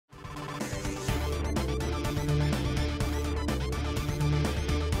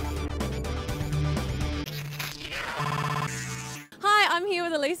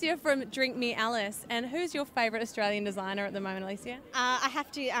with Alicia from Drink Me Alice. And who's your favourite Australian designer at the moment, Alicia? I have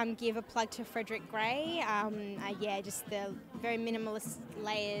to give a plug to Frederick Gray. Yeah, just the very minimalist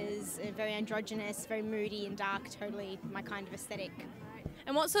layers, very androgynous, very moody and dark, totally my kind of aesthetic.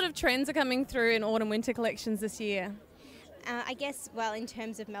 And what sort of trends are coming through in autumn-winter collections this year? I guess, well, in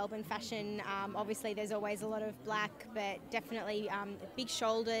terms of Melbourne fashion, obviously there's always a lot of black, but definitely big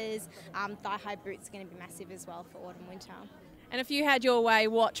shoulders, thigh-high boots are going to be massive as well for autumn-winter. And if you had your way,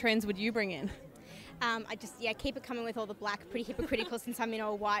 what trends would you bring in? I just, keep it coming with all the black, pretty hypocritical since I'm in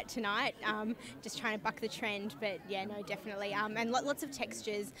all white tonight. Just trying to buck the trend, but yeah, no, definitely. And lots of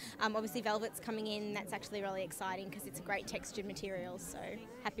textures. Obviously velvet's coming in, that's actually really exciting because it's a great textured material, so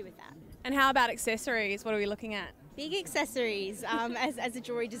happy with that. And how about accessories? What are we looking at? Big accessories. As a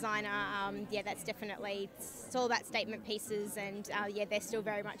jewellery designer, that's definitely, it's all about statement pieces, and they're still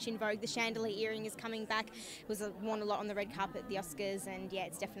very much in vogue. The chandelier earring is coming back. It was worn a lot on the red carpet at the Oscars, and yeah,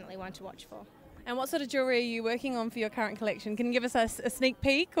 it's definitely one to watch for. And what sort of jewellery are you working on for your current collection? Can you give us a sneak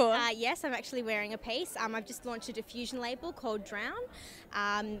peek? Or? Yes, I'm actually wearing a piece. I've just launched a diffusion label called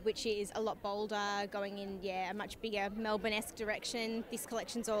Drown, which is a lot bolder, going in a much bigger Melbourne-esque direction. This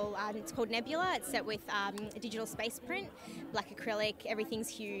collection's all, it's called Nebula. It's set with a digital space print, black acrylic, everything's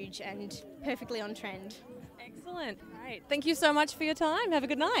huge and perfectly on trend. Excellent. Great. Thank you so much for your time. Have a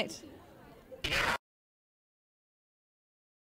good night.